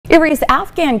Erie's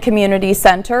Afghan Community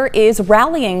Center is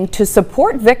rallying to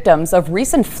support victims of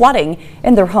recent flooding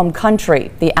in their home country.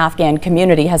 The Afghan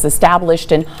community has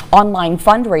established an online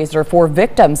fundraiser for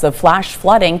victims of flash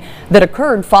flooding that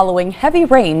occurred following heavy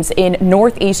rains in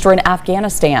northeastern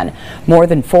Afghanistan. More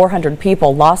than 400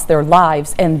 people lost their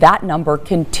lives, and that number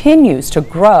continues to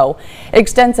grow.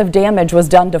 Extensive damage was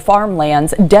done to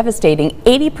farmlands, devastating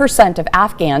 80% of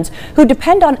Afghans who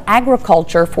depend on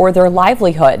agriculture for their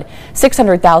livelihood.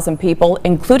 600,000 people,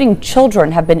 including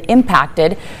children, have been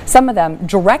impacted, some of them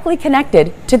directly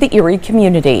connected to the Erie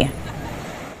community.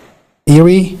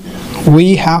 Erie,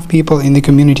 we have people in the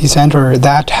community center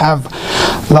that have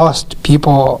lost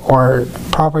people or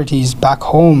properties back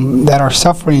home that are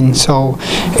suffering. So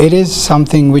it is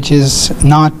something which is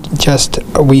not just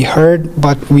we heard,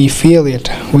 but we feel it.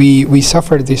 We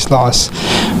suffered this loss,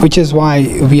 which is why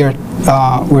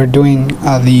we're doing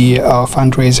the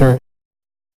fundraiser.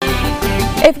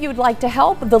 If you'd like to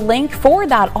help, the link for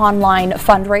that online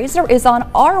fundraiser is on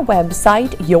our website,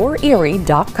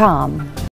 YourErie.com.